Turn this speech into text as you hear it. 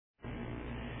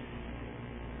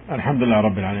Alhamdulillah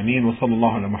Rabbil Alameen wa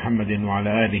sallallahu ala Muhammadin wa ala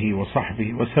alihi wa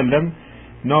sahbihi wa sallam.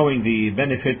 Knowing the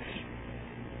benefits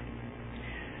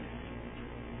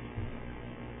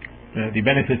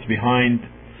behind,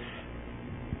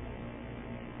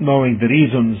 knowing the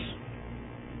reasons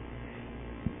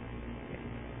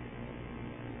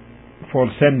for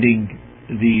sending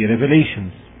the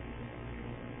revelations.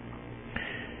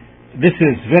 This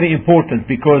is very important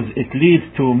because it leads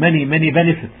to many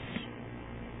benefits.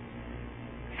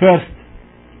 First,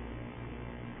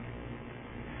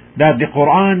 that the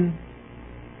Quran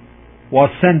was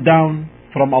sent down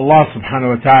from Allah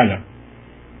subhanahu wa ta'ala.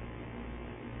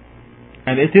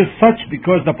 And it is such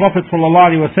because the Prophet sallallahu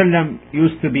alaihi wasallam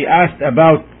used to be asked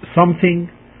about something,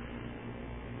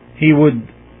 he would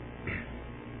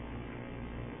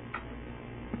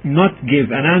not give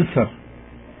an answer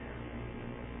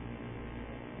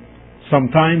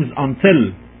sometimes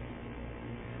until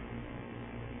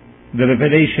the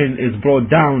revelation is brought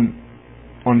down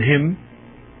on him,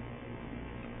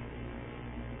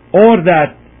 or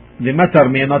that the matter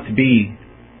may not be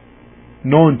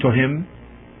known to him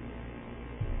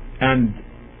and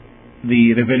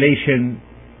the revelation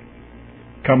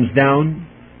comes down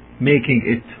making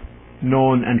it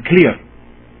known and clear.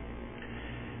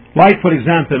 Like for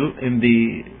example in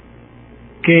the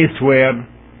case where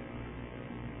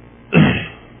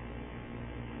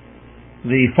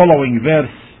the following verse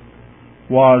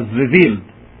was revealed.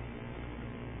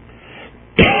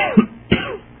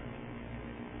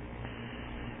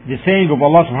 The saying of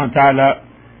Allah subhanahu wa ta'ala,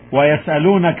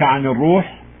 وَيَسْأَلُونَكَ عَنِ الرُّوحِ,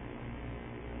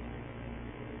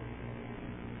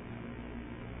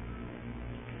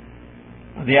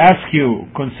 they ask you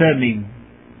concerning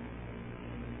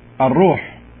الروح.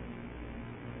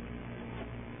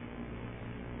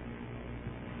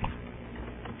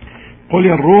 قل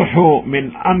الروح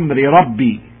من أمر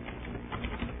ربي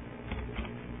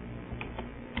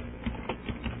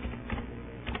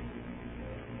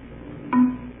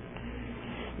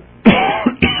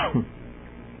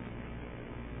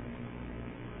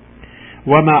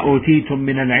وما أوتيتم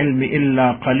من العلم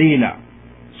إلا قليلا.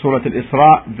 Surah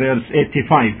Al-Isra verse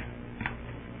 85.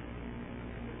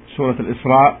 Surah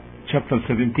Al-Isra chapter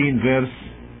 17 verse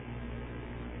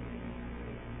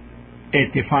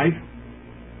 85.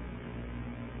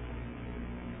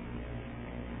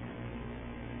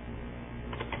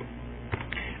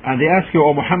 And they ask you,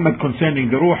 O Muhammad, concerning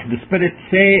the Ruh, the Spirit.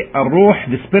 Say, Ruh,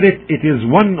 the Spirit, it is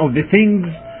one of the things,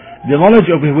 the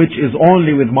knowledge of which is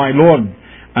only with my Lord,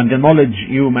 and the knowledge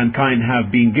you mankind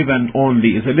have been given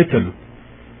only is a little.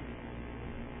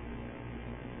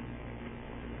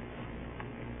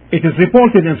 It is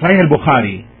reported in Sahih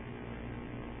al-Bukhari,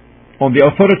 on the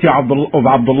authority of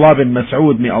Abdullah bin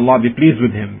Mas'ud, may Allah be pleased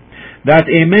with him, that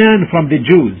a man from the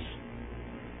Jews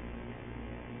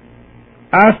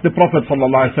asked the Prophet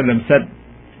sallallahu alaihi wasallam, said,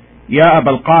 Ya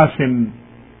Abul Qasim,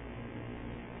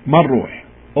 Marruh,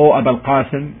 O Abul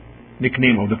Qasim,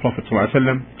 nickname of the Prophet sallallahu alaihi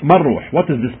wasallam, Marruh, what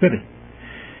is the Spirit?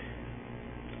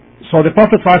 So the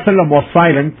Prophet sallallahu alaihi wasallam was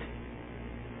silent,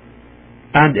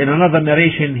 and in another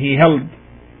narration he held,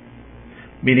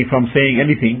 meaning from saying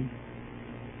anything.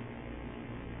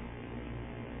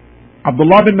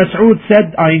 Abdullah bin Mas'ud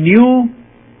said, I knew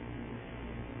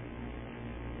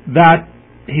that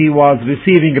he was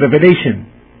receiving revelation,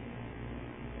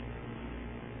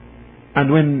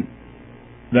 and when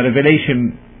the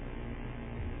revelation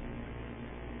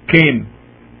came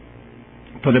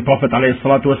to the Prophet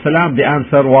ﷺ, the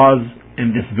answer was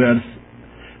in this verse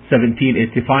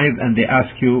 1785, and they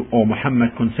ask you, O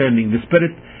Muhammad, concerning the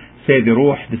Spirit. Say, the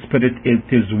Ruh, the Spirit, it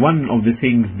is one of the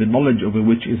things, the knowledge of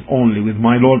which is only with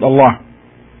my Lord Allah.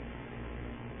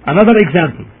 Another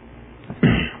example,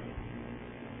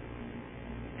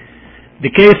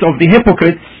 the case of the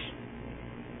hypocrites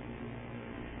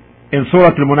in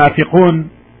Surah Al-Munafiqun,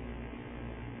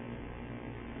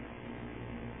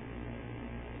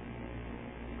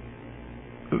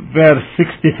 verse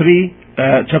 63,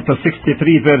 chapter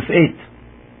 63, verse 8.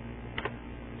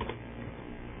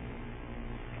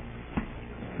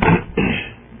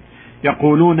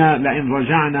 يقولون لئن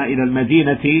رجعنا إلى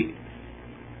المدينة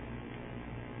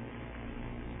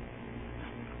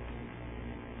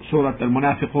Surah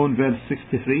Al-Munafiqun verse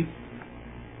 63.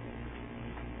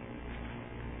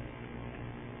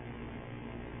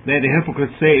 There the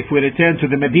hypocrites say, if we return to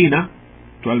the Medina,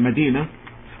 to Al-Madinah,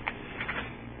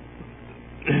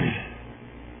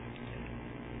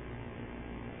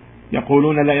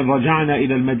 يقولون لئن رجعنا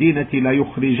إلى المدينة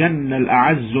ليخرجن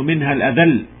الأعز منها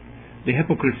الأذل. The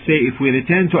hypocrites say, if we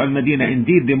return to Al-Madinah,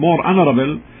 indeed the more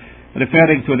honorable,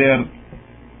 referring to their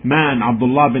man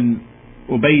Abdullah bin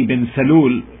Ubay bin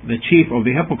Salul, the chief of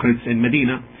the hypocrites in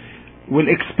Medina, will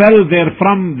expel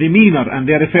therefrom the meaner, and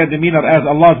they refer the meaner as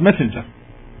Allah's messenger.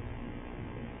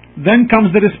 Then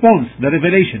comes the response, the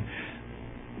revelation.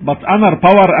 But honor,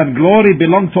 power and glory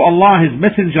belong to Allah, His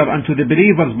messenger, and to the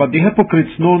believers, but the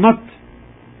hypocrites know not.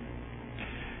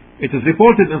 It is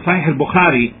reported in Sahih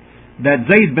al-Bukhari that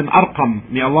Zayd bin Arqam,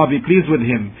 may Allah be pleased with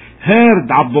him, heard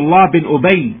Abdullah bin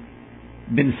Ubay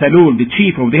bin Salul, the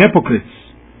chief of the hypocrites,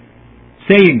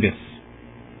 saying this,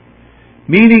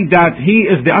 meaning that he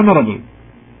is the honorable,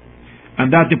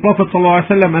 and that the Prophet ﷺ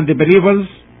and the believers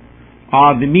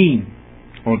are the mean,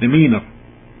 or the meaner.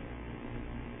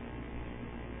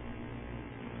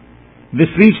 This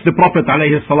reached the Prophet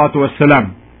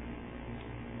ﷺ,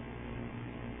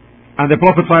 and the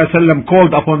Prophet ﷺ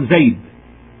called upon Zayd,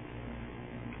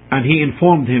 and he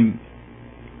informed him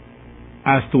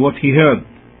as to what he heard.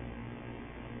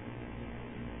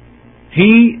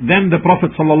 Then the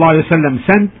Prophet ﷺ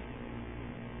sent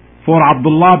for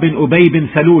Abdullah bin Ubay bin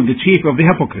Salul, the chief of the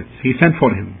hypocrites. He sent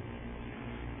for him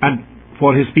and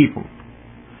for his people.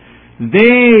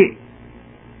 They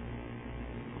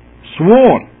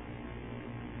swore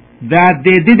that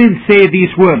they didn't say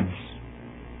these words.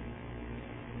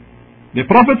 The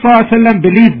Prophet ﷺ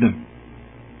believed them.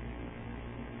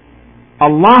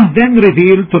 Allah then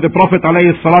revealed to the Prophet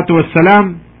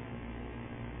ﷺ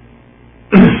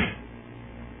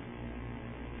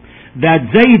that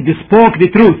Zayd spoke the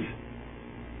truth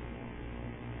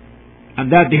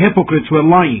and that the hypocrites were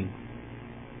lying.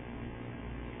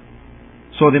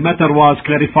 So the matter was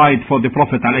clarified for the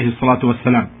Prophet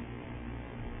ﷺ.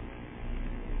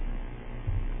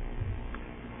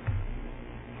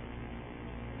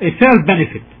 A third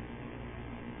benefit.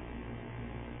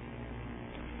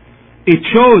 It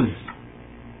shows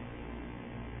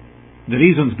the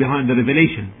reasons behind the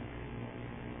revelation.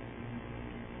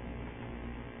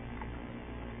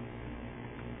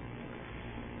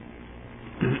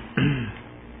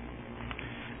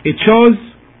 It shows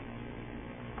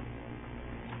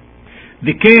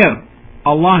the care,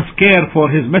 Allah's care for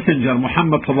His messenger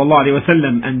Muhammad sallallahu alaihi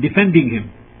wasallam and defending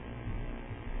him.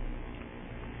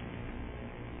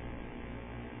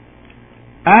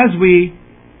 As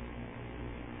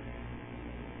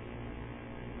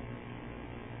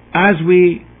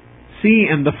we see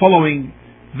in the following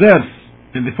verse,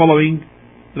 in the following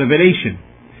revelation,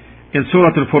 in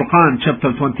Surah Al-Furqan,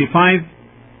 chapter 25,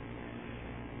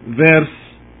 verse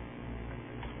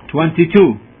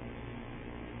 22.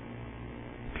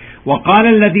 وقال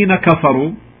الذين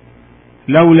كفروا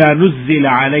لولا نزل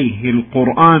عليه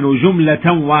القرآن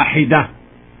جملة واحدة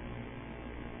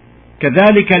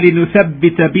كذلك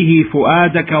لنثبت به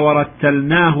فؤادك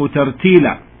ورتلناه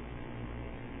ترتيلا.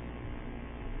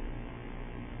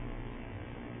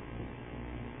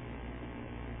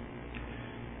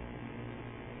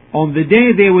 On the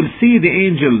day they will see the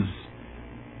angels,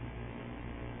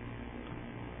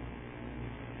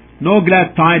 no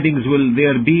glad tidings will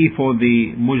there be for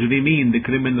the mujrimeen, the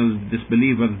criminals,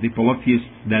 disbelievers, the polytheists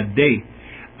that day.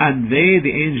 And they,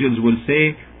 the angels, will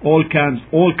say, all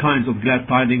kinds of glad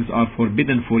tidings are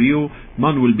forbidden for you.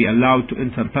 None will be allowed to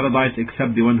enter paradise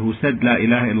except the one who said La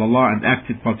ilaha illallah and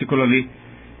acted particularly.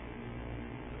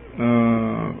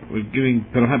 We're giving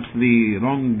perhaps the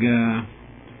wrong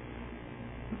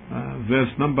verse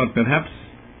number perhaps.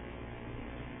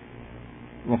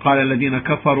 وقال الذين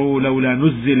كفروا لولا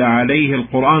نزل عليه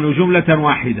القرآن جملة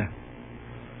واحدة.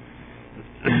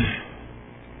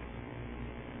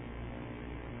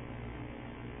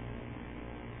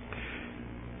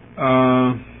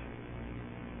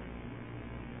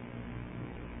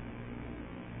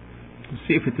 Let's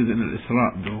see if it is in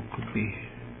Al-Isra though, could be.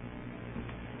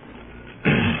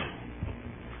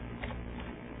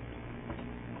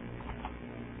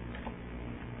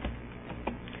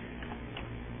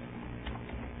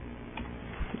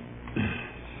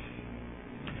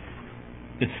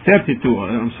 It's 32.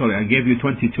 I'm sorry, I gave you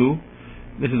 22.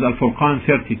 This is Al-Furqan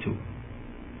 32.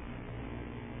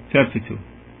 32.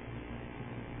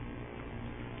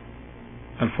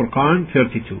 Al-Furqan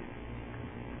 32.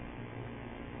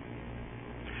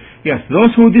 Yes,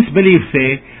 those who disbelieve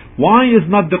say, why is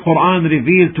not the Quran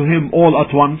revealed to him all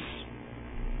at once?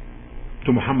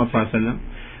 To Muhammad sallallahu alaihi wasallam.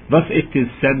 Thus it is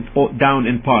sent down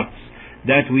in parts,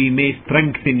 that we may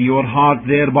strengthen your heart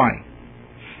thereby.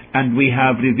 And we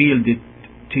have revealed it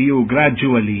to you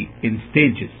gradually in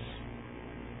stages.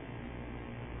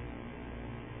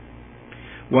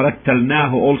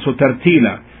 وَرَتَّلْنَاهُ also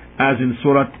tartila, as in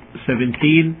Surah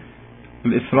 17,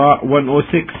 Al-Isra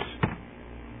 106.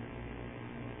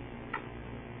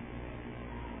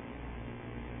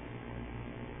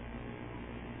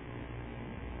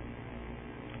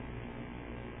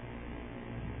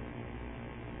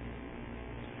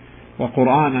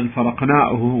 وقرآنا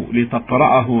فرقناه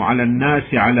لتقرأه على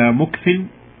الناس على مكث.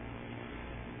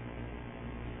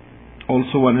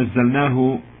 Also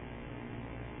ونزلناه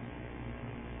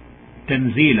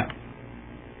تنزيلا.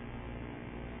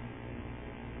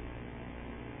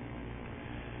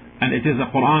 And it is a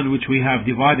Quran which we have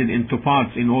divided into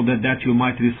parts in order that you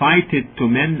might recite it to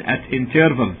men at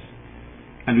intervals,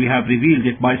 and we have revealed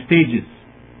it by stages.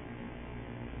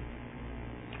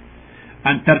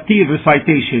 And tartil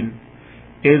recitation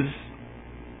is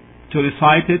to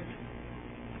recite it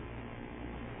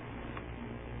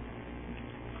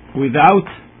without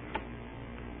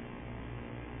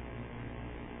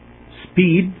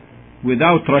speed,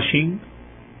 without rushing.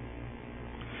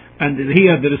 And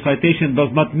here the recitation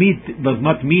does not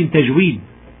mean tajweed.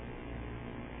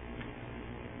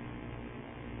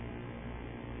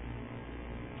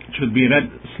 It should be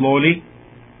read slowly.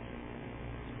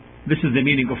 This is the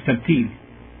meaning of tartil.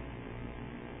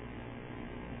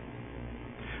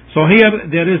 So here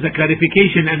there is a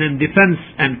clarification and in defense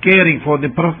and caring for the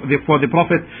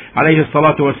Prophet alayhi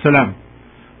salatu wassalam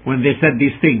when they said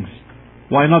these things.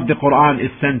 Why not the Quran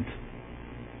is sent,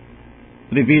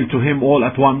 revealed to him all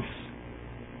at once?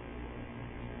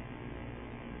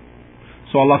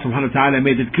 So Allah subhanahu wa ta'ala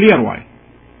made it clear why.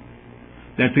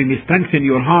 That we may strengthen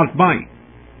your heart by.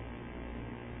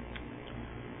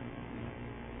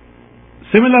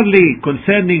 Similarly,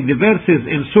 concerning the verses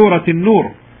in Surah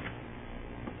An-Nur,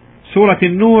 Surah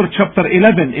An-Nur chapter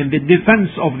 11, in the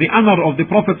defense of the honor of the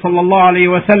Prophet sallallahu alaihi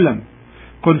wasallam,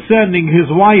 concerning his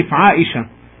wife Aisha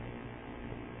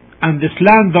and the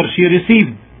slander she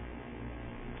received.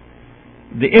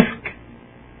 The Ifk,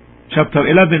 chapter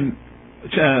 11,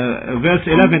 verse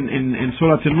 11 in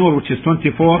Surah An-Nur, which is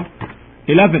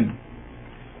 24:11.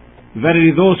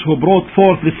 Verily those who brought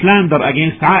forth the slander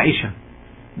against Aisha,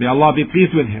 may Allah be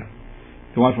pleased with her,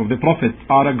 the wife of the Prophet,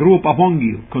 are a group among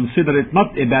you. Consider it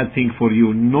not a bad thing for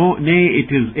you, no, nay,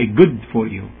 it is a good for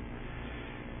you.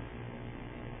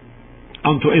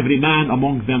 Unto every man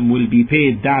among them will be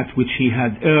paid that which he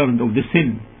had earned of the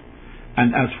sin.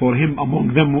 And as for him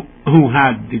among them who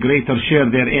had the greater share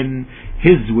therein,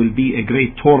 his will be a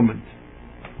great torment.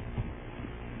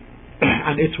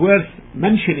 And it's worth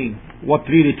mentioning what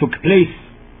really took place,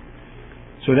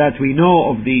 so that we know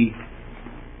of the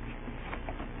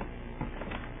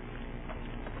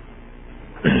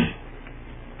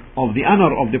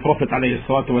honor of the Prophet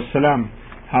ﷺ,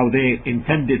 how they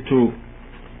intended to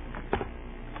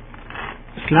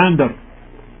slander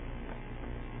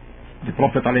the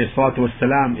Prophet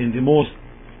ﷺ in the most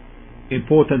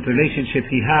important relationship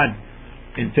he had,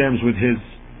 in terms with his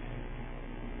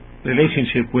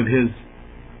relationship with his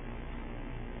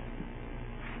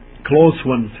close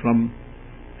ones from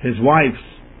his wives.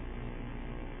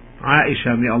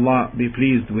 Aisha, may Allah be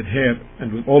pleased with her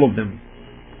and with all of them.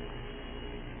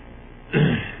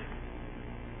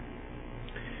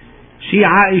 She,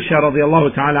 Aisha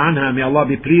radiallahu ta'ala anha, may Allah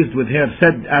be pleased with her,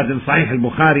 said, as in Sahih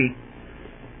al-Bukhari,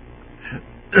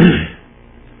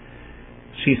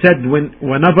 she said,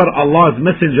 whenever Allah's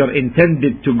messenger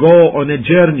intended to go on a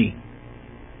journey,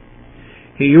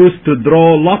 he used to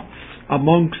draw lots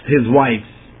amongst his wives,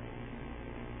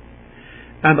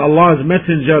 and Allah's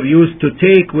messenger used to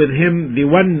take with him the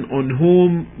one on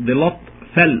whom the lot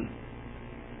fell.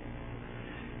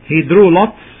 He drew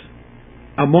lots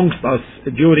amongst us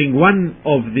during one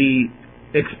of the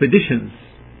expeditions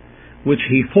which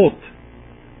he fought.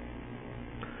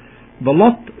 The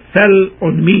lot fell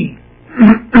on me,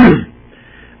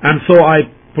 and so I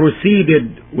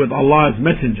proceeded with Allah's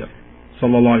messenger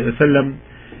sallallahu alaihi wasallam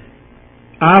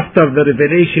after the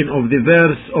revelation of the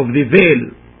verse of the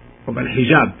veil of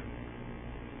al-hijab.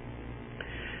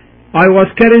 I was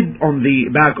carried on the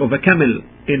back of a camel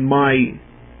in my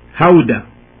hawda,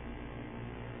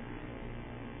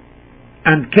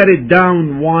 and carried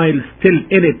down while still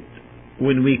in it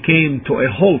when we came to a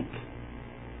halt.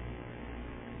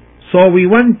 So we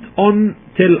went on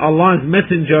till Allah's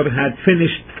messenger had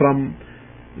finished from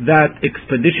that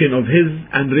expedition of his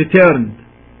and returned.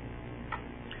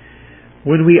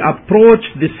 When we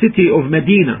approached the city of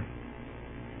Medina,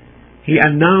 he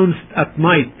announced at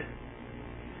night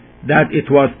that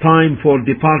it was time for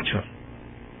departure.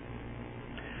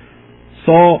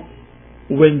 So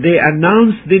when they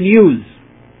announced the news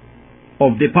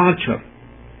of departure,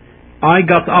 I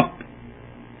got up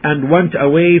and went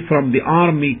away from the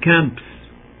army camps,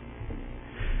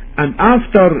 and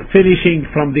after finishing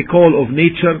from the call of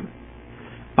nature,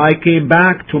 I came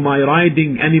back to my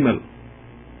riding animal.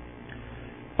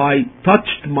 I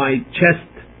touched my chest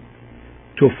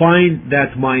to find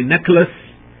that my necklace,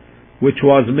 which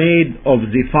was made of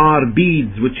zifar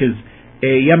beads, which is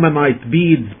a Yemenite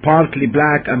beads, partly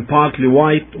black and partly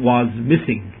white, was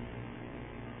missing.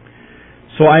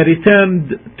 So I returned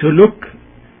to look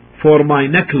for my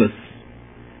necklace,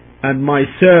 and my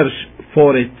search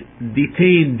for it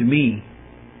detained me.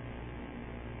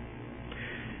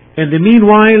 In the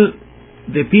meanwhile,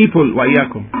 the people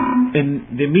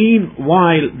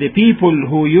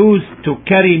who used to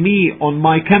carry me on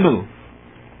my camel,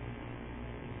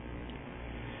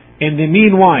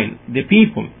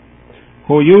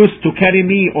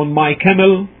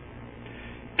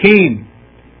 came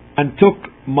and took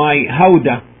my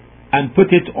howdah and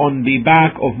put it on the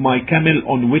back of my camel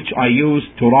on which I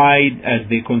used to ride, as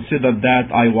they considered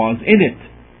that I was in it.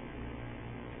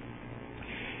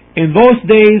 In those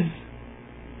days,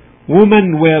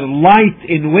 women were light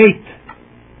in weight,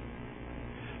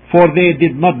 for they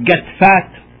did not get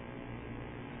fat,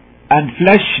 and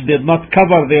flesh did not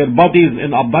cover their bodies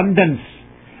in abundance,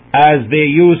 as they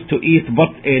used to eat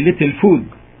but a little food.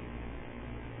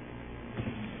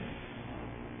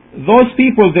 Those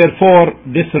people therefore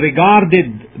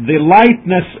disregarded the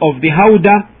lightness of the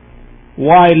howdah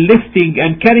while lifting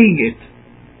and carrying it.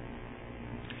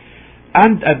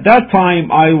 And at that time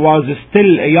I was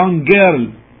still a young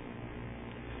girl.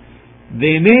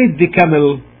 They made the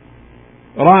camel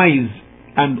rise,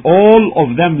 and all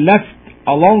of them left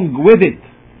along with it.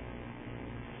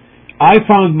 I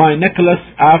found my necklace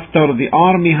after the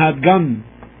army had gone.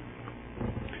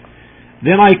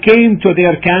 Then I came to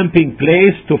their camping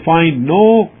place to find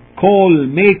no call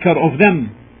maker of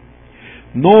them,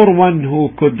 nor one who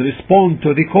could respond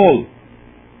to the call.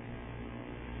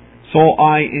 So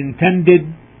I intended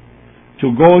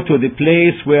to go to the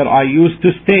place where I used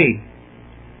to stay,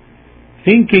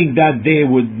 thinking that they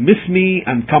would miss me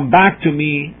and come back to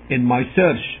me in my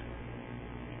search.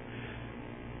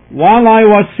 While I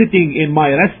was sitting in my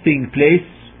resting place,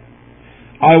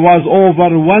 I was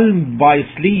overwhelmed by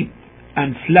sleep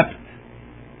and slept.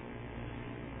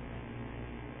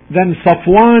 Then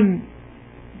Safwan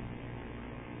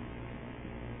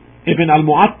ibn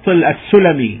al-Mu'attal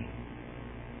al-Sulami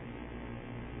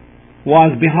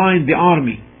was behind the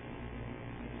army.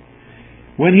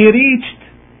 When he reached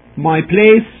my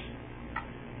place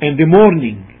in the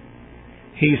morning,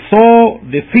 he saw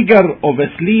the figure of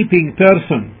a sleeping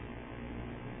person,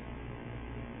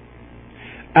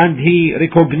 and he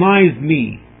recognized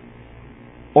me.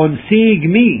 On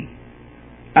seeing me,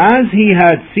 as he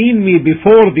had seen me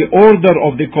before the order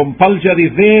of the compulsory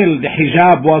veil, the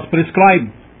hijab, was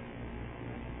prescribed.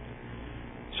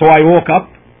 So I woke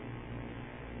up.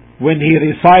 When he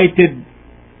recited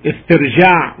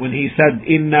istirja', when he said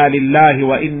inna lillahi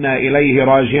wa inna ilayhi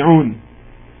raji'un,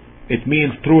 it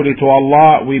means truly to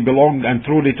Allah we belong and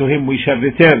truly to Him we shall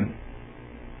return.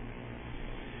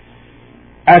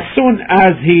 As soon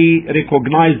as he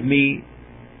recognized me,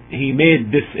 he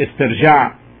made this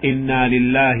istirja', inna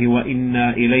lillahi wa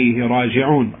inna ilayhi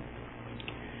raji'un.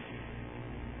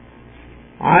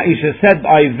 Aisha said,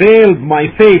 I veiled my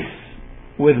face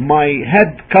with my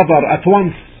head cover at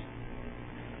once,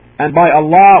 and by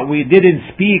Allah we didn't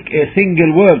speak a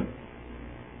single word,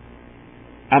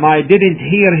 and I didn't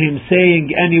hear him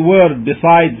saying any word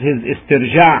besides his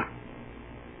istirja'.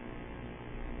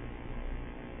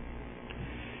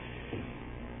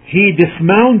 He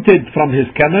dismounted from his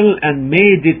camel and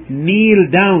made it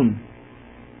kneel down,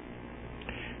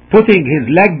 putting his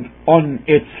leg on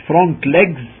its front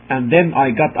legs, and then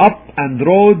I got up and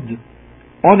rode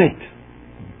on it.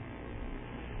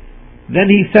 Then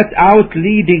he set out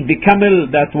leading the camel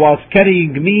that was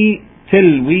carrying me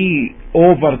till we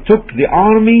overtook the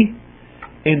army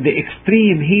in the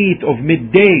extreme heat of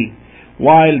midday,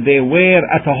 while they were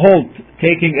at a halt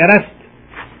taking a rest.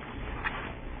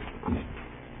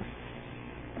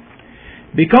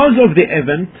 Because of the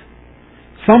event,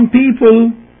 some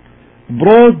people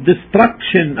brought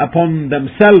destruction upon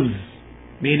themselves,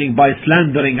 meaning by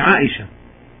slandering Aisha.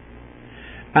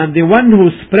 And the one who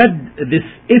spread this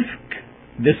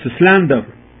this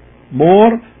slander,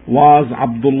 more was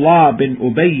Abdullah bin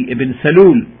Ubay ibn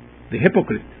Salul, the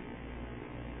hypocrite.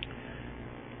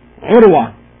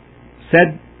 Urwa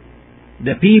said,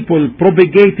 the people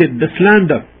propagated the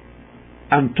slander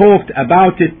and talked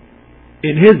about it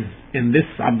in this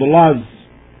Abdullah's.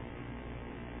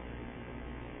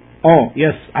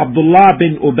 Abdullah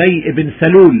bin Ubay ibn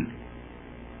Salul.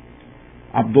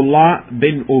 Abdullah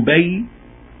bin Ubay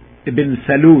ibn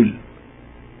Salul.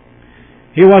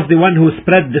 He was the one who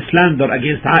spread the slander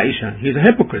against Aisha. He's a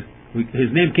hypocrite.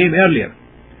 His name came earlier.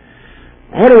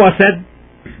 Urwa said,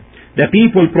 the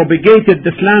people propagated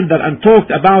the slander and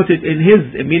talked about it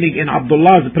meaning in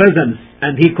Abdullah's presence,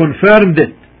 and he confirmed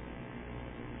it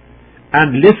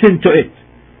and listened to it.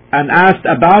 and asked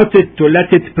about it to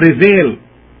let it prevail.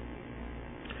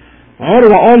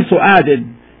 Urwa also added,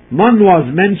 none was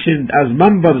mentioned as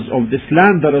members of the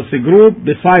slanderous group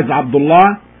besides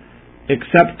Abdullah,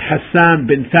 except Hassan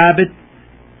bin Thabit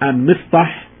and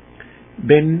Mistah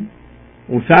bin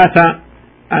Uthatha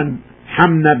and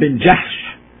Hamna bin Jahsh,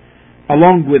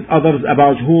 along with others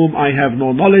about whom I have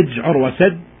no knowledge, Urwa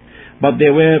said, but they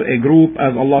were a group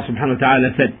as Allah subhanahu wa ta'ala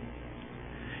said.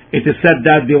 It is said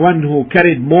that the one who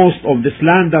carried most of the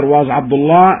slander was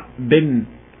Abdullah bin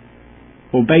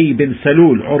Ubay bin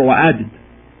Salul, Urwa added.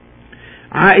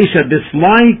 Aisha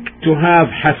disliked to have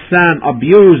Hassan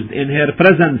abused in her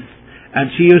presence,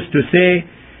 and she used to say,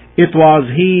 it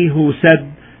was he who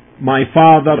said, my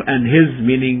father and his,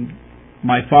 meaning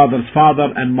my father's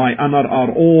father, and my honor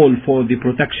are all for the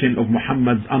protection of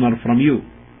Muhammad's honor from you.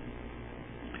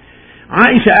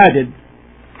 Aisha added,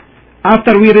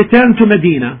 after we returned to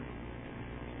Medina,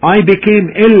 I became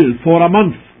ill for a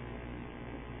month.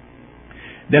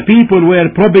 The people were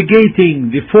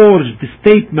propagating the forged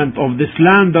statement of the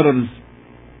slanderers,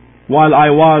 while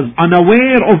I was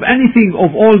unaware of anything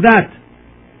of all that.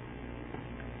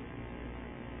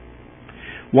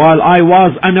 While I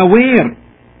was unaware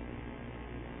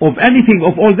of anything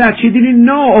of all that, she didn't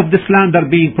know of the slander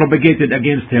being propagated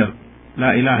against her.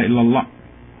 La ilaha illallah.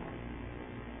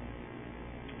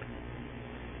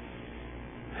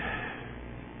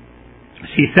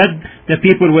 She said the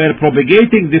people were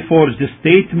propagating the forged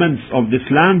statements of the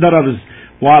slanderers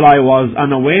while I was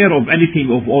unaware of anything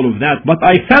of all of that. But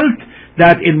I felt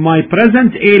that in my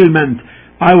present ailment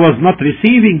I was not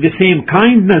receiving the same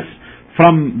kindness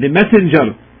from the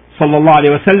Messenger sallallahu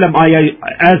alaihi wasallam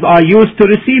as I used to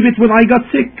receive it when I got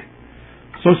sick.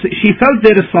 So she felt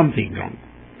there is something wrong.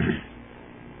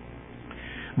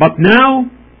 But now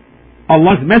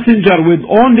Allah's Messenger would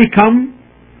only come,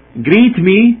 greet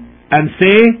me, and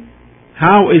say,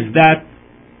 how is that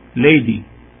lady?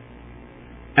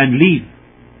 And leave.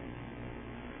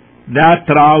 That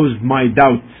roused my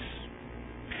doubts.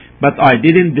 But I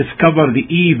didn't discover the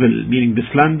evil, meaning the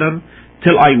slander,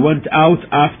 till I went out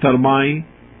after my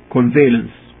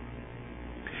convalescence.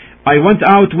 I went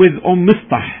out with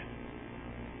Mistah.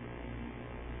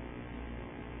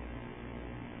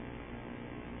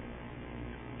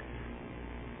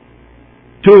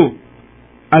 2.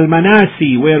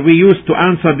 Al-Manasi, where we used to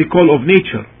answer the call of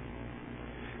nature.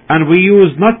 And we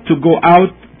used not to go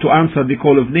out to answer the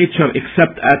call of nature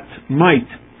except at night.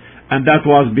 And that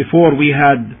was before we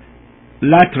had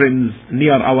latrines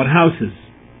near our houses.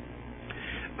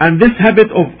 And this habit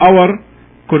of our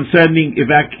concerning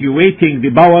evacuating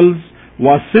the bowels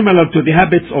was similar to the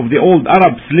habits of the old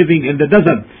Arabs living in the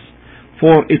deserts,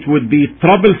 for it would be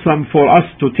troublesome for us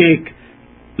to take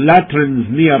latrines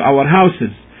near our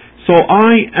houses. So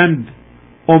I and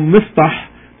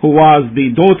Mistah, who was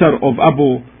the daughter of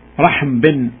Abu Rahm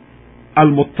bin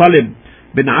al-Muttalib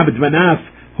bin Abd Manaf,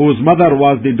 whose mother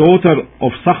was the daughter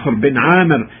of Sakhr bin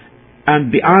Amir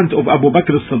and the aunt of Abu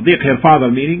Bakr as-Siddiq, her father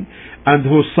meaning, and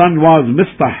whose son was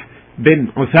Mistah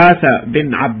bin Uthatha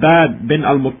bin Abbad bin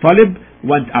al-Muttalib,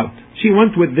 went out. She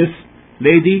went with this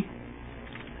lady,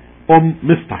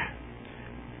 Mistah,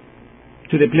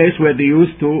 to the place where they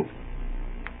used to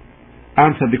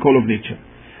answer the call of nature.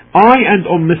 I and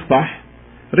Mistah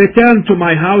returned to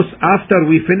my house after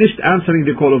we finished answering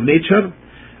the call of nature.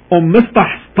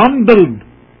 Mistah stumbled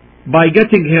by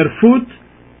getting her foot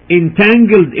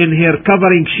entangled in her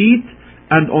covering sheet,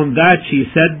 and on that she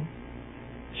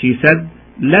said,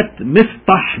 let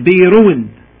Mistah be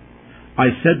ruined. I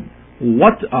said,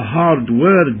 what a hard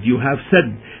word you have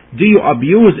said. Do you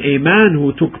abuse a man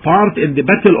who took part in the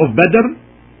battle of Badr?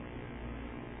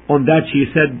 On that she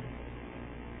said,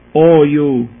 oh,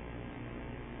 you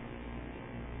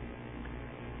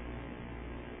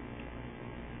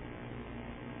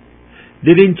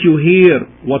didn't you hear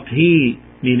what he,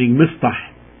 meaning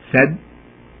Mistah, said?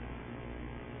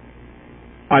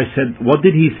 I said, what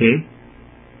did he say?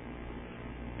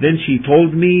 Then she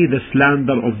told me the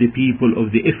slander of the people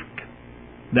of the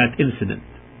Ifk, that incident.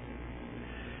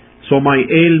 So my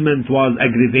ailment was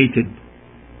aggravated,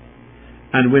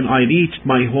 and when I reached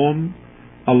my home,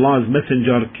 Allah's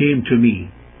Messenger came to me,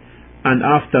 and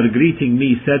after greeting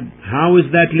me said, how is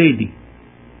that lady?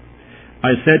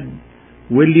 I said,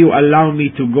 will you allow me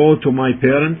to go to my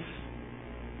parents?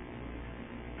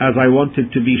 As I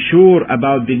wanted to be sure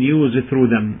about the news through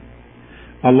them.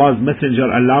 Allah's Messenger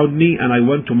allowed me, and I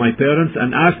went to my parents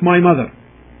and asked my mother,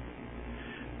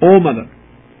 O mother,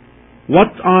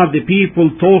 what are the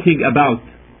people talking about?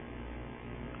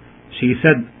 She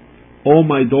said, O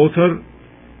my daughter,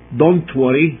 don't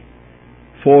worry,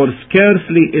 For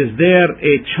scarcely is there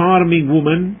a charming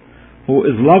woman who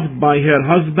is loved by her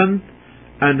husband,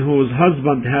 and whose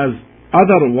husband has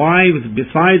other wives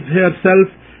besides herself,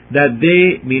 that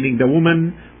they, meaning the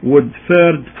woman, would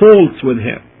find faults with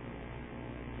her.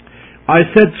 I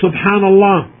said,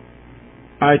 Subhanallah,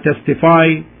 I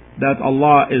testify that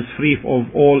Allah is free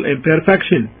of all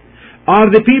imperfection. Are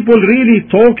the people really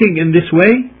talking in this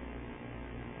way?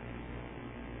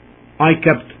 I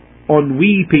kept on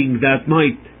weeping that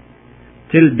night.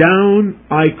 Till dawn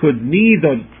I could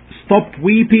neither stop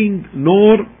weeping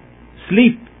nor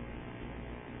sleep.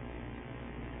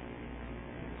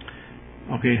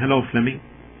 Okay, hello Fleming.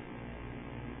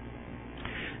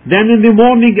 Then in the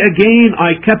morning again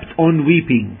I kept on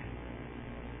weeping.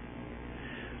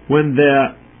 When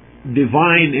the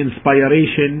divine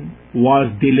inspiration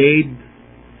was delayed,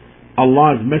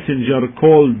 Allah's messenger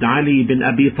called Ali bin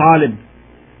Abi Talib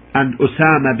and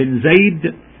Usama bin Zayd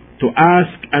to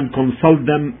ask and consult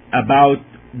them about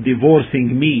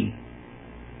divorcing me.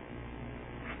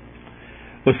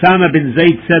 Usama bin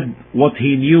Zayd said what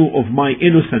he knew of my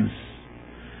innocence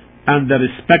and the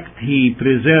respect he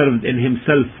preserved in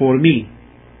himself for me.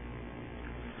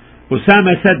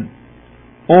 Usama said,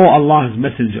 O Allah's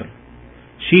messenger,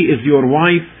 she is your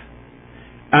wife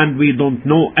and we don't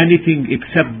know anything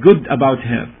except good about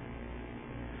her.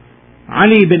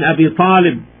 Ali bin Abi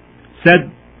Talib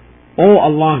said, O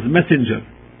Allah's messenger,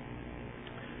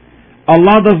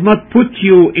 Allah does not put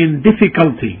you in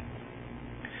difficulty,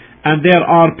 and there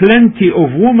are plenty of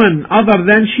women other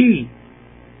than she.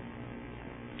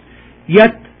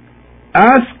 Yet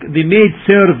ask the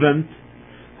maidservant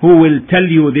who will tell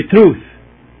you the truth.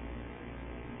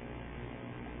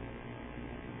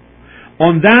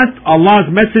 On that, Allah's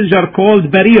messenger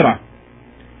called Barira,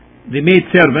 the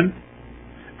maidservant,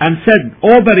 and said,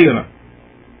 O Barira,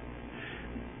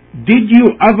 did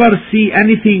you ever see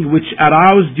anything which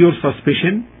aroused your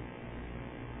suspicion?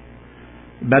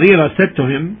 Barira said to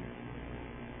him,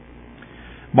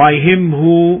 by him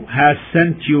who has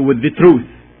sent you with the truth,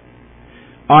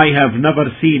 I have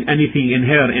never seen anything in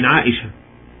her, in Aisha,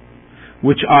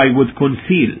 which I would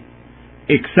conceal,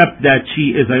 except that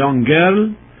she is a young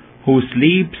girl who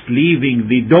sleeps leaving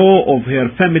the door of her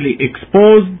family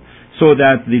exposed, so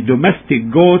that the domestic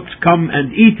goats come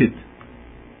and eat it.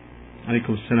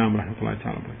 Alaykum as-salam wa rahmatullahi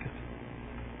ta'ala wa barakatuh.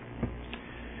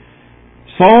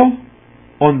 So,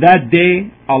 on that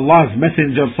day, Allah's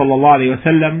Messenger sallallahu alayhi wa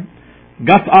sallam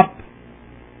got up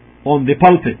on the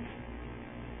pulpit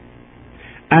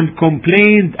and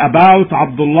complained about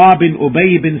Abdullah bin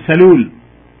Ubay bin Salul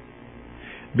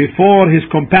before his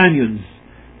companions,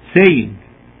 saying,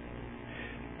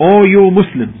 O you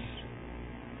Muslims,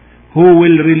 who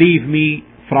will relieve me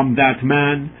from that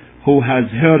man who has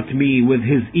hurt me with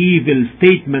his evil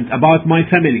statement about my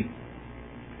family?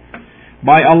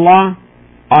 By Allah,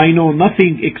 I know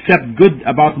nothing except good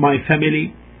about my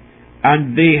family,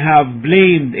 and they have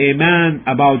blamed a man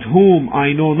about whom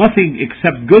I know nothing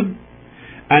except good,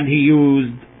 and he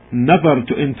used never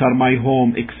to enter my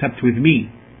home except with me.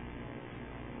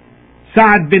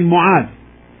 Sa'ad bin Mu'adh,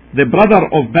 the brother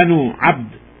of Banu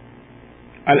Abd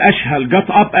al-Ashhal, got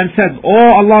up and said, O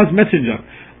Allah's Messenger,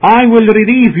 I will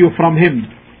relieve you from him,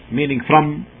 meaning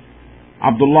from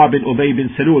Abdullah bin Ubay bin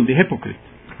Salul, the hypocrite.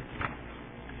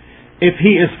 If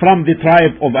he is from the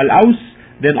tribe of Al-Aus,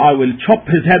 then I will chop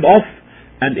his head off,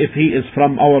 and if he is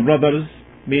from our brothers,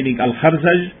 meaning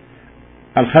Al-Khazraj,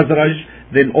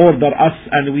 then order us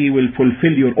and we will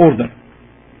fulfill your order.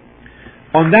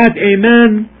 On that, a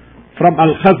man from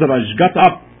Al-Khazraj got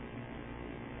up.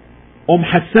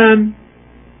 Hassan,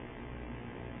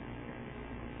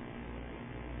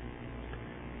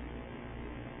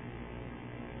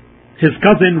 his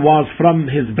cousin, was from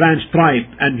his branch tribe,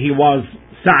 and he was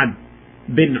Sa'd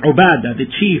bin Ubadah, the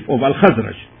chief of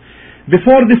Al-Khazraj.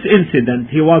 Before this incident,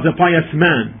 he was a pious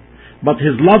man, but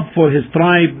his love for his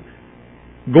tribe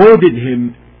goaded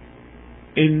him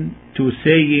into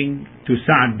saying to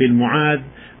Sa'd bin Mu'adh,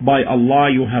 by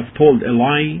Allah, you have told a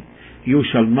lie, you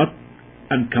shall not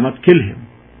and cannot kill him.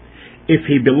 If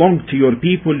he belonged to your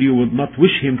people, you would not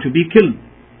wish him to be killed.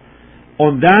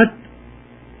 On that,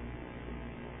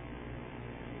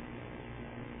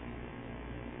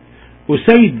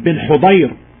 Usayd bin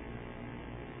Hudayr,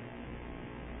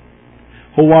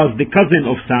 who was the cousin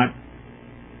of Sa'd,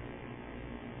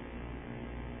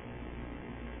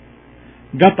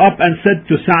 got up and said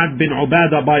to Sa'd bin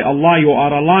Ubadah, by Allah, you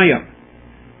are a liar.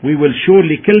 We will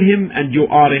surely kill him, and you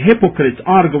are a hypocrite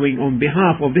arguing on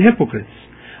behalf of the hypocrites.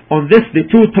 On this, the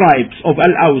two tribes of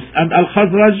Al-Aus and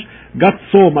Al-Khazraj got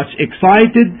so much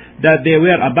excited that they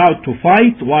were about to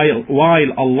fight,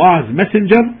 while Allah's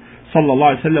Messenger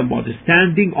sallallahu alaihi wasallam was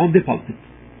standing on the pulpit.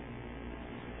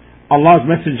 Allah's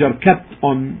Messenger kept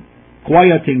on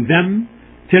quieting them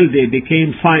till they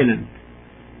became silent,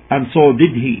 and so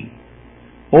did he.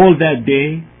 All that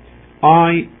day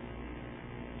I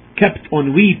kept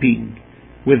on weeping,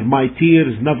 with my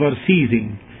tears never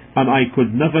ceasing, and I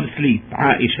could never sleep,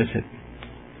 Aisha said.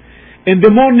 In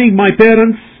the morning my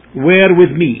parents were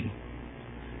with me,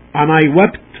 and I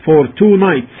wept for 2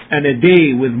 nights and a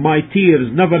day with my tears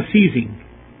never ceasing,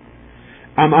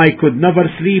 and I could never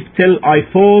sleep till I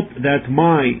thought that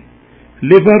my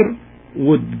liver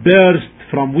would burst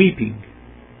from weeping.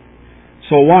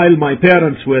 So while my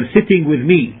parents were sitting with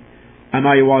me and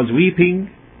I was weeping,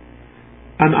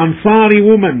 an Ansari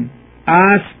woman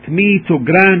asked me to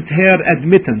grant her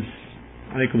admittance.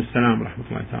 Alaykum as-salam wa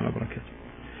rahmatullahi ta'ala wa barakatuh.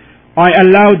 I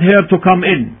allowed her to come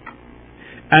in,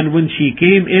 and when she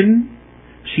came in,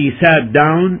 she sat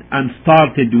down and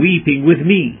started weeping with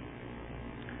me.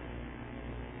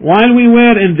 While we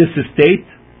were in this state,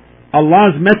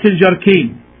 Allah's Messenger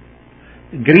came,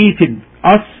 greeted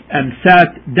us and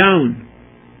sat down.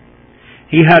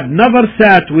 He had never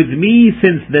sat with me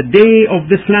since the day of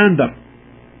the slander.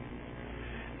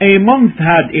 A month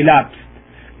had elapsed,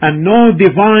 and no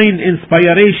divine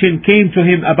inspiration came to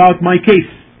him about my case.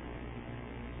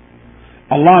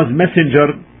 Allah's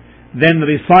Messenger then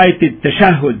recited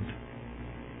Tashahhud,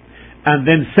 and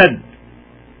then said,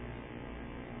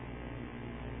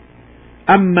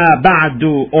 Amma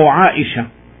ba'du, O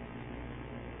Aisha.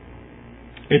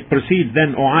 It proceeds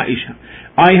then, O Aisha,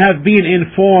 I have been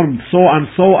informed so and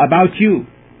so about you.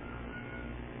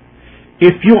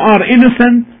 If you are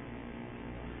innocent,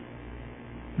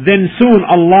 then soon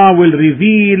Allah will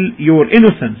reveal your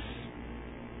innocence.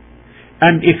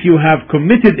 And if you have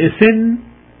committed a sin,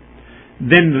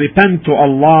 then repent to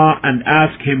Allah and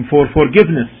ask Him for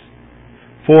forgiveness.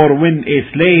 For when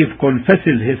a slave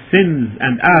confesses his sins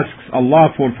and asks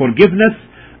Allah for forgiveness,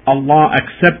 Allah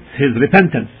accepts his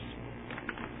repentance.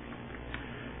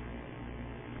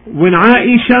 When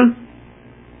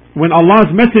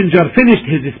Allah's Messenger finished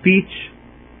his speech,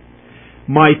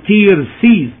 my tears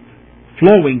ceased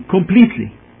flowing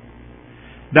completely,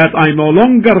 that I no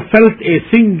longer felt a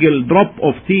single drop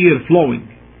of tear flowing.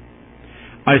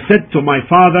 I said to my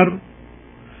father,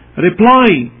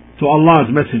 reply to Allah's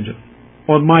Messenger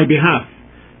on my behalf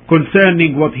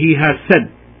concerning what he has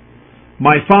said.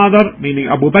 My father, meaning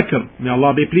Abu Bakr, may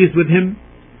Allah be pleased with him,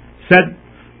 said,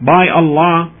 by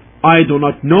Allah, I do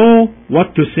not know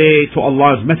what to say to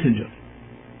Allah's Messenger.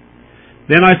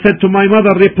 Then I said to my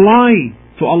mother, reply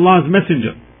to Allah's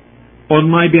Messenger on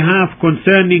my behalf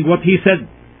concerning what he said.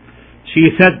 She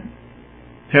said,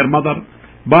 her mother,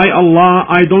 by Allah,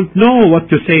 I don't know what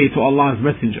to say to Allah's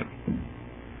Messenger.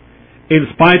 In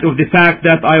spite of the fact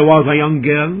that I was a young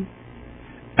girl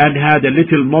and had a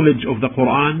little knowledge of the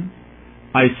Quran,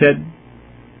 I said,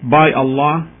 by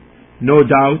Allah, no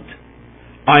doubt,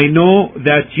 I know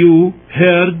that you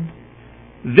heard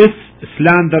this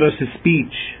slanderous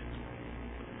speech,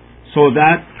 so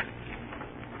that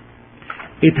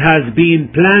it has been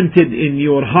planted in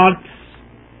your hearts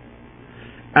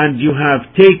and you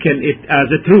have taken it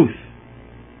as a truth.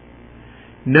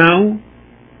 Now,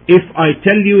 if I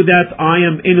tell you that I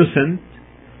am innocent,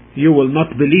 you will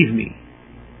not believe me.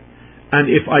 And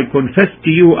if I confess to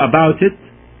you about it,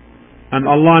 and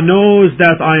Allah knows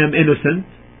that I am innocent,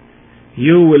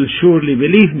 you will surely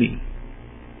believe me.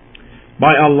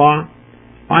 By Allah,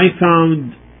 I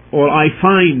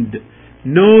find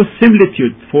no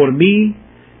similitude for me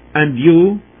and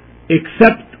you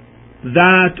except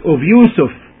that of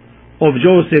Yusuf, of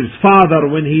Joseph's father,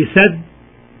 when he said,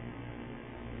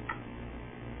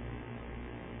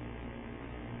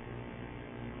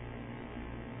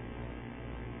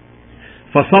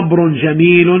 فصبر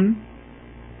جميل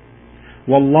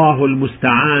والله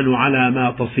المستعان على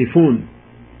ما تصفون.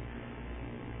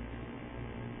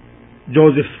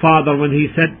 Joseph's father, when he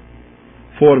said,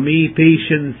 for me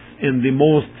patience in the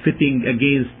most fitting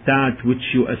against that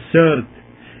which you assert,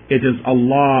 it is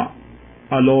Allah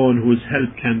alone whose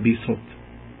help can be sought.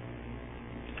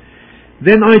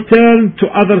 Then I turned to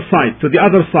the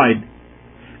other side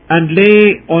and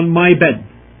lay on my bed,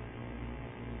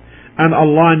 and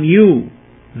Allah knew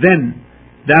then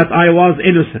that I was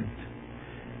innocent,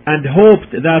 and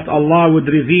hoped that Allah would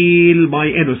reveal my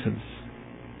innocence.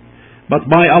 But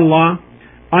by Allah,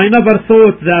 I never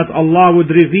thought that Allah would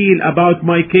reveal about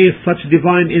my case such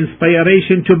divine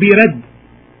inspiration to be read.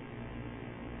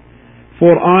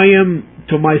 For I am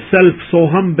to myself so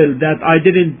humble that I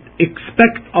didn't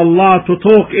expect Allah to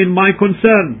talk in my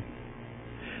concern.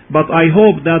 But I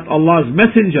hope that Allah's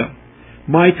Messenger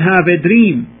might have a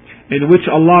dream in which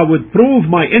Allah would prove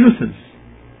my innocence.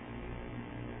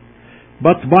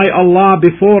 But by Allah,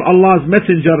 before Allah's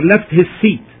messenger left his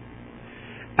seat,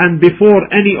 and before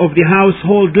any of the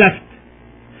household left,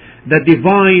 the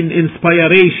divine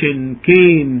inspiration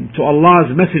came to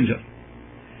Allah's messenger.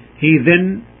 He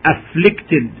then,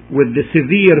 afflicted with the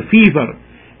severe fever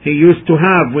he used to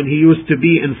have when he used to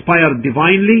be inspired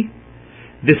divinely,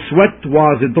 the sweat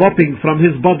was dropping from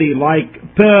his body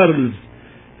like pearls,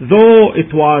 though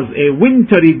it was a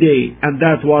wintry day, and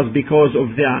that was because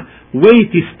of the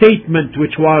weighty statement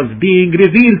which was being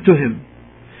revealed to him.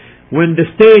 When the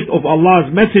state of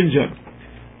Allah's messenger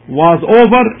was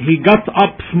over, he got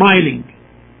up smiling.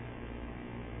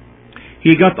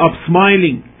 He got up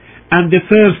smiling, and the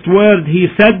first word he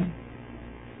said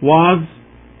was,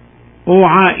 "O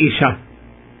Aisha,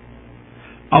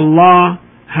 Allah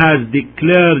has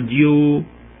declared your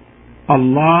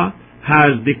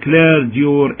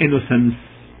innocence."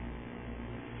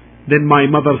 Then my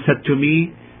mother said to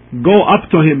me, "Go up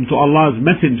to him, to Allah's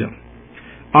messenger."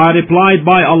 I replied,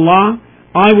 "By Allah,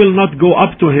 I will not go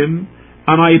up to him,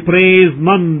 and I praise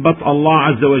none but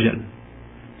Allah Azza wa Jal."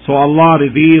 So Allah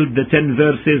revealed the 10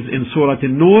 verses in Surah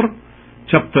An-Nur,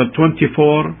 chapter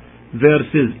 24,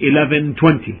 verses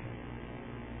 11-20.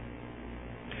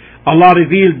 Allah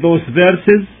revealed those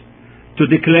verses to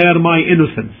declare my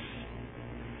innocence.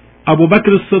 Abu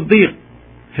Bakr as-Siddiq,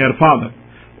 her father,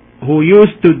 who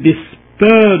used to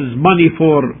disperse money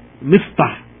for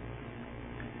Mistah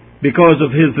because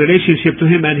of his relationship to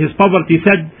him and his poverty,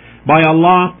 said, "By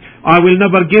Allah, I will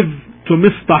never give to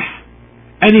Mistah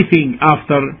anything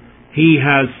after he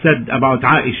has said about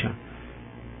Aisha."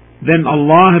 Then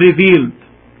Allah revealed,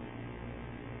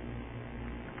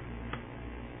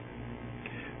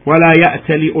 وَلَا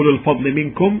يَأْتَلِ أُولُو الْفَضْلِ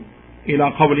مِنْكُمْ إِلَى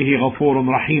قَوْلِهِ غَفُورٌ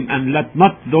رَحِيمٌ, and let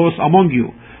not those among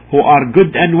you who are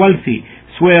good and wealthy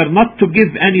swear not to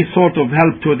give any sort of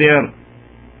help to their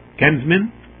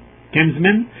kinsmen,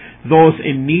 those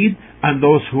in need, and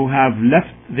those who have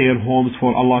left their homes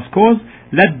for Allah's cause.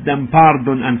 Let them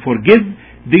pardon and forgive.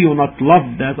 Do you not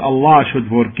love that Allah should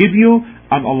forgive you?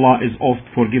 And Allah is oft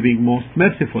forgiving, most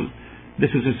merciful. This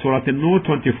is in Surah An-Nur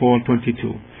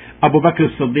 24-22. Abu Bakr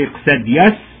as-Siddiq said,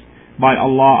 "Yes, by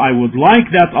Allah, I would like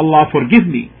that Allah forgive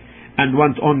me," and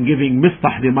went on giving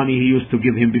Mistah the money he used to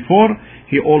give him before.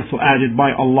 He also added,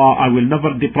 "By Allah, I will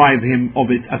never deprive him of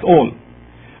it at all."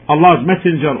 Allah's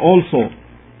messenger also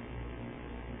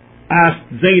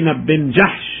asked Zainab bin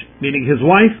Jahsh, meaning his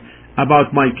wife,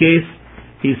 about my case.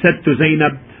 He said to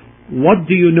Zainab, "What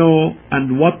do you know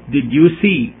and what did you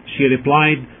see?" She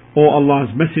replied, "O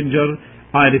Allah's messenger,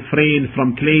 I refrain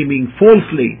from claiming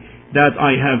falsely that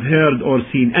I have heard or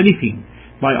seen anything.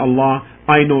 By Allah,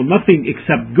 I know nothing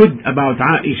except good about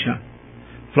Aisha.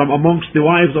 From amongst the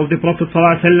wives of the Prophet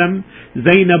ﷺ,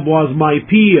 Zainab was my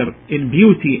peer in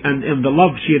beauty and in the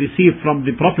love she received from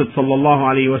the Prophet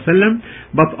ﷺ,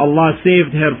 but Allah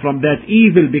saved her from that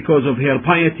evil because of her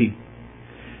piety.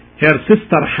 Her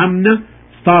sister Hamna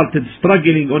started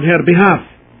struggling on her behalf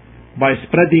by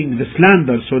spreading the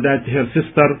slander so that her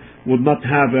sister would not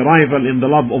have a rival in the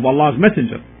love of Allah's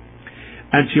messenger.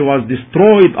 And she was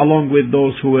destroyed along with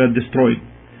those who were destroyed.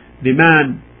 The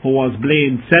man who was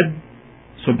blamed said,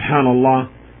 Subhanallah,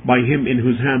 by him in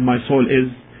whose hand my soul is,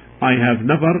 I have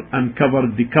never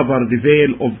uncovered the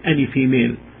veil of any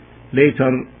female.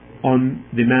 Later on,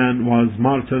 the man was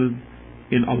martyred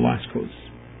in Allah's cause."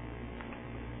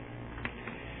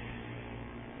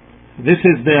 This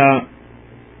is the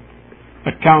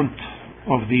account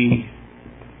of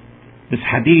this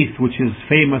hadith, which is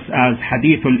famous as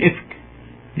Hadith al-Ifk,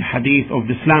 the hadith of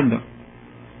the slander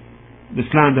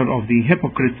of the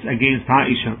hypocrites against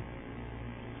Aisha.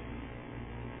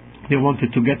 They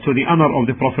wanted to get to the honor of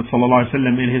the Prophet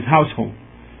ﷺ in his household.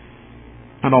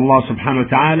 And Allah subhanahu wa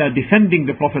ta'ala, defending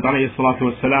the Prophet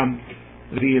ﷺ,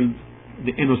 revealed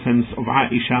the innocence of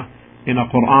Aisha in a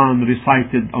Quran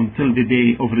recited until the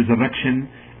day of resurrection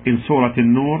in Surah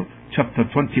An-Nur, chapter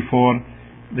 24,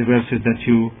 the verses that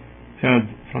you heard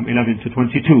from 11 to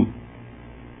 22.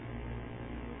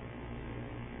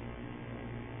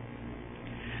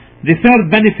 The third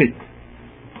benefit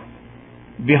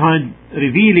behind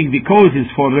revealing the causes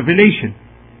for revelation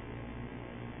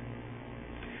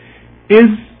is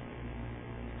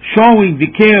showing the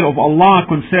care of Allah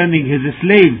concerning His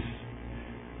slaves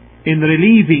in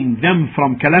relieving them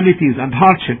from calamities and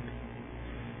hardship.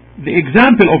 The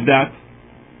example of that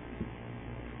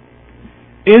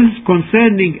is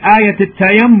concerning Ayat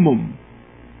al-Tayammum,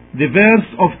 the verse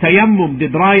of Tayammum, the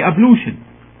dry ablution.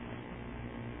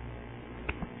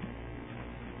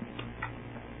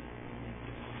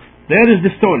 There is the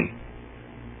story.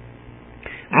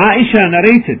 Aisha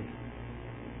narrated,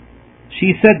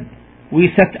 she said, we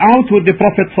set out with the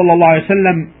Prophet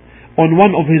ﷺ on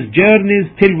one of his journeys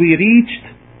till we reached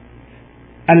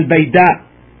Al-Bayda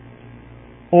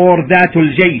or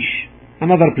Dhatul Jaysh,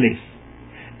 another place.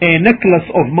 A necklace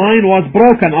of mine was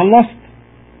broken and lost.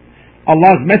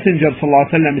 Allah's Messenger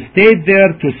ﷺ stayed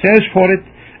there to search for it,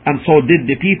 and so did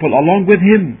the people along with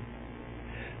him.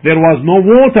 There was no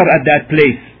water at that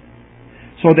place.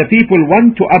 So the people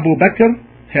went to Abu Bakr,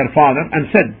 her father,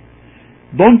 and said,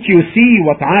 don't you see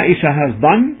what Aisha has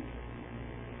done?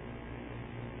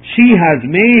 She has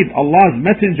made Allah's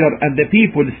Messenger and the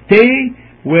people stay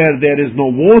where there is no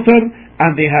water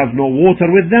and they have no water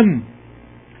with them.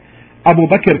 Abu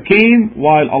Bakr came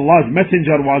while Allah's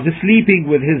Messenger was sleeping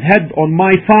with his head on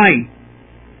my thigh.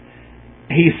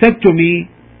 He said to me,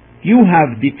 you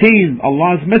have detained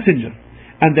Allah's Messenger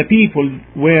and the people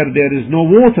where there is no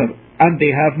water and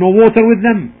they have no water with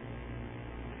them.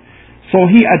 So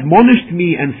he admonished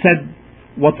me and said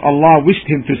what Allah wished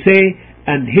him to say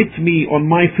and hit me on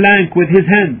my flank with his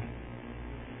hand.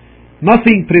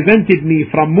 Nothing prevented me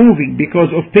from moving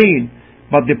because of pain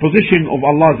but the position of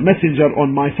Allah's Messenger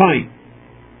on my thigh.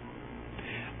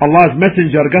 Allah's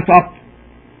Messenger got up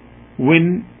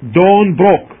when dawn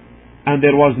broke and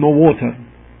there was no water.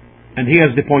 And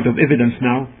here's the point of evidence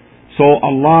now. So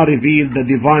Allah revealed the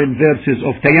divine verses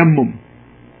of tayammum.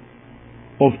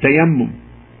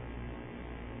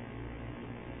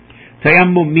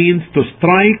 Tayammum means to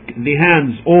strike the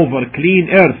hands over clean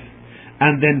earth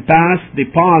and then pass the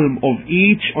palm of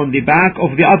each on the back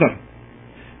of the other.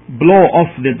 Blow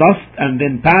off the dust and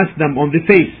then pass them on the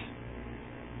face.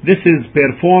 This is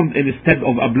performed instead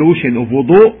of ablution of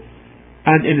wudu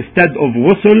and instead of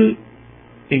ghusl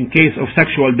in case of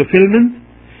sexual defilement,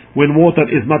 when water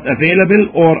is not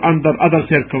available, or under other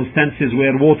circumstances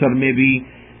where water may be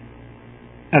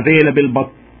available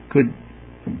but could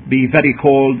be very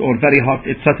cold or very hot,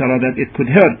 etc., that it could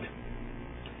hurt.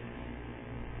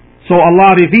 So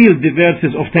Allah revealed the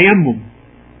verses of tayammum.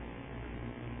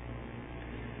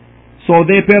 So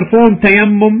they performed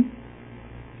tayammum,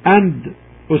 and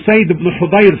Usayd ibn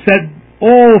Hudayr said,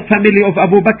 O family of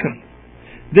Abu Bakr,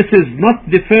 this is not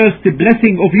the first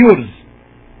blessing of yours.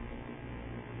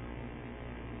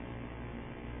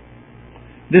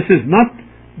 This is not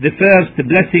the first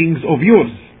blessings of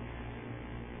yours.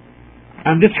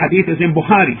 And this hadith is in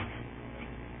Bukhari.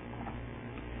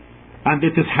 And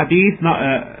it is hadith,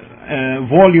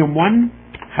 volume 1,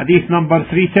 hadith number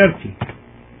 330.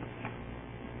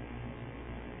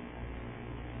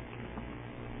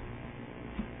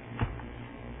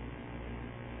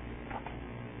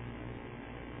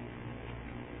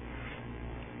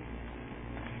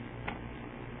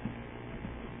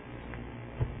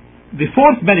 The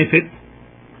fourth benefit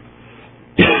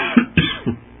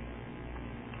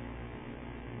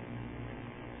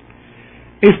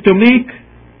is to make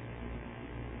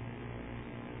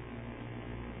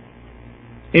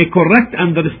a correct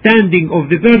understanding of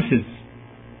the verses.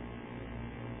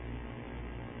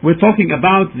 We're talking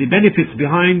about the benefits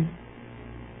behind,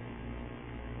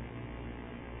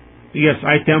 yes,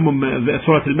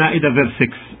 Surah Al-Ma'idah verse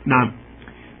 6. Naam.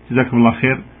 Jazakumullah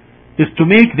khair. Is to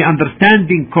make the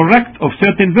understanding correct of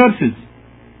certain verses.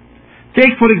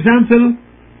 Take for example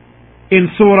in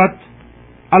Surah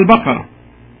Al-Baqarah.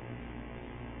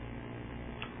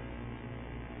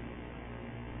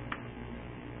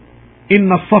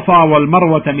 إن الصفا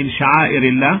والمروة من شعائر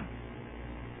الله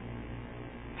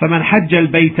فمن حج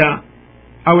البيت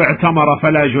أو اعتمر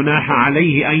فلا جناح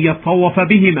عليه أن يطوف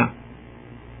بهما.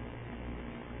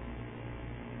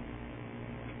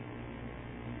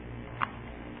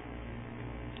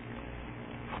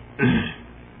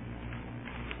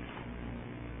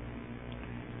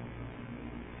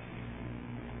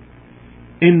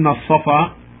 إن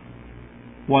الصفا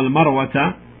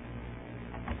والمروة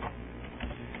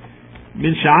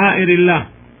من شعائر الله.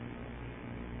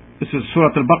 This is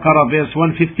Surah Al-Baqarah verse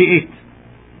 158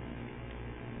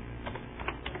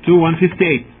 to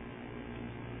 158.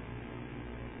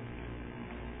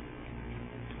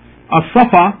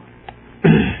 As-Safa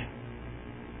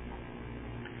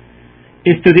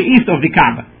is to the east of the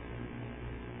Kaaba.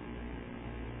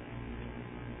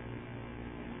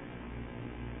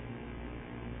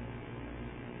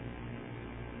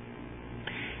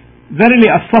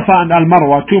 Verily As-Safa and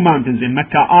Al-Marwa, two mountains in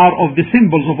Mecca, are of the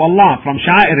symbols of Allah from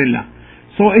Sha'airillah.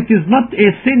 So it is not a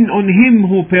sin on him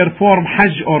who perform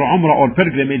Hajj or Umrah or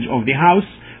pilgrimage of the house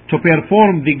to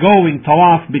perform the going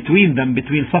tawaf between them,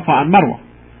 between Safa and Marwa.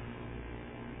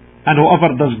 And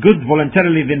whoever does good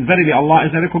voluntarily, then verily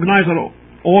Allah is a recognizer,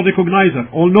 all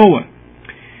recognizer, all knower.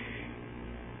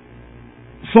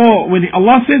 So when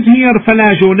Allah says here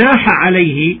فَلَا جُنَاحَ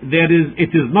عَلَيْهِ, it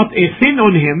is not a sin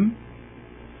on him,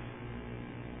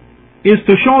 is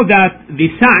to show that the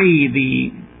sa'i,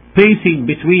 the pacing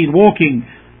walking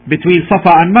between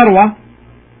Safa and Marwa,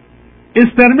 is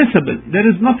permissible. There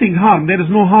is nothing harm. There is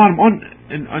no harm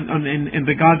in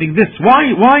regarding this.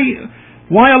 Why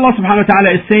Allah subhanahu wa ta'ala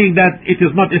is saying that it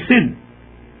is not a sin?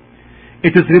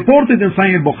 It is reported in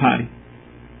Sahih Bukhari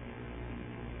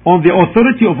on the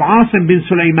authority of Asim bin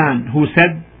Sulaiman, who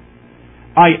said,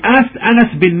 I asked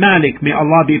Anas bin Malik, may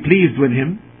Allah be pleased with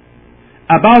him,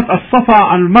 about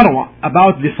As-Safa and Marwa,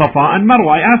 about the Safa and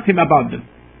Marwa. I asked him about them,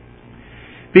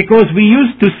 because we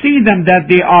used to see them that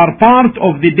they are part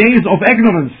of the days of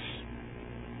ignorance.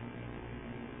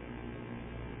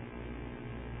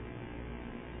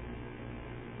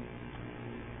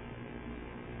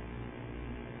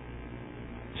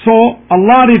 So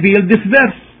Allah revealed this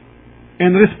verse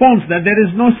in response that there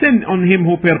is no sin on him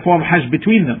who perform Hajj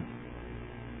between them.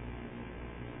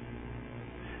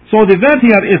 So the verse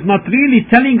here is not really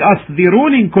telling us the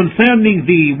ruling concerning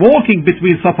the walking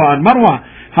between Safa and Marwa.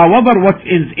 However, what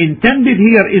is intended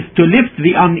here is to lift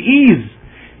the unease,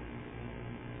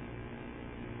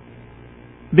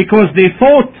 because they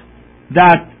thought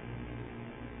that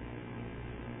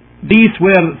these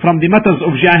were from the matters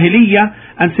of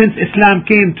Jahiliyyah, and since Islam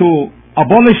came to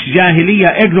abolish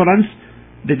Jahiliyyah ignorance,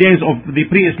 the days of the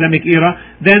pre-Islamic era,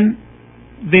 then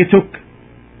they took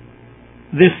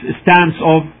this stance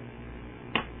of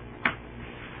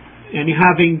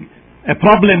having a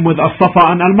problem with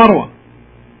As-Safa and Al-Marwa.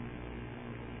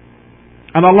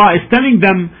 And Allah is telling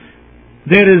them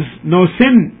there is no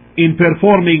sin in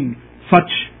performing such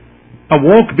a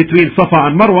walk between Safa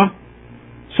and Marwa.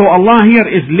 So Allah here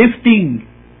is lifting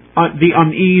the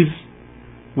unease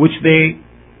which they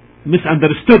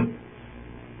misunderstood,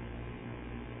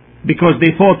 because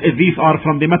they thought these are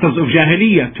from the matters of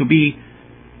Jahiliyyah to be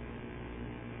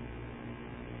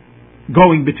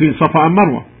going between Safa and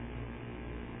Marwa.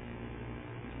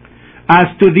 As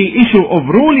to the issue of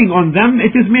ruling on them,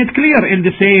 it is made clear in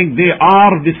the saying, they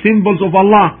are the symbols of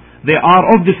Allah. They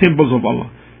are of the symbols of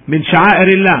Allah. Min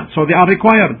sha'airillah. So they are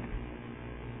required.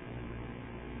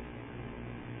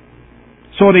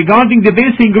 So regarding the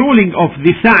basic ruling of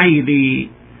the sa'i,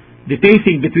 the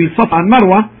pacing between Safa and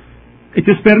Marwa, it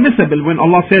is permissible when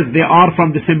Allah says they are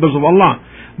from the symbols of Allah.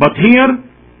 But here,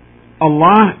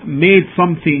 Allah made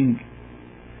something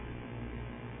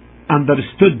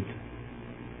understood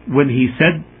when He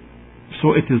said,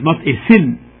 so it is not a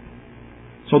sin.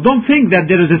 So don't think that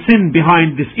there is a sin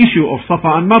behind this issue of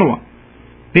Safa and Marwa,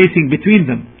 pacing between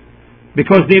them,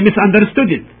 because they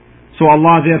misunderstood it. So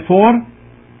Allah therefore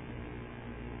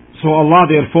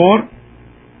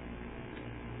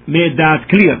made that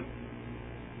clear.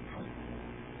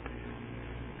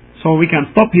 So we can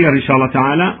stop here, inshallah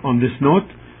ta'ala, on this note,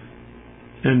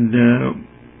 and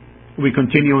we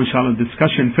continue, inshallah,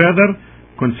 discussion further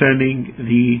concerning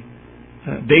the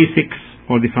basics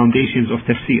or the foundations of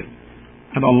tafsir.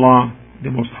 And Allah,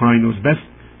 the Most High, knows best.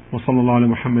 وصلى الله على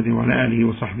محمد وعلى آله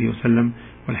وصحبه وسلم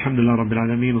والحمد لله رب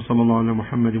العالمين وصلى الله على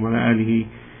محمد وعلى آله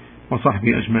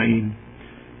وصحبه أجمعين.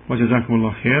 وجزاكم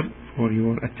الله خير for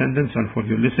your attendance and for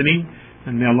your listening,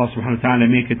 and may Allah subhanahu wa ta'ala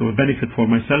make it a benefit for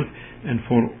myself and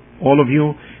for all of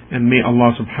you, and may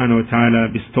Allah subhanahu wa ta'ala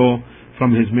bestow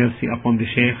from His mercy upon the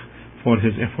Shaykh for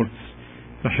his efforts.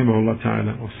 رحمه الله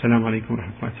تعالى. والسلام عليكم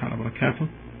ورحمة الله تعالى وبركاته.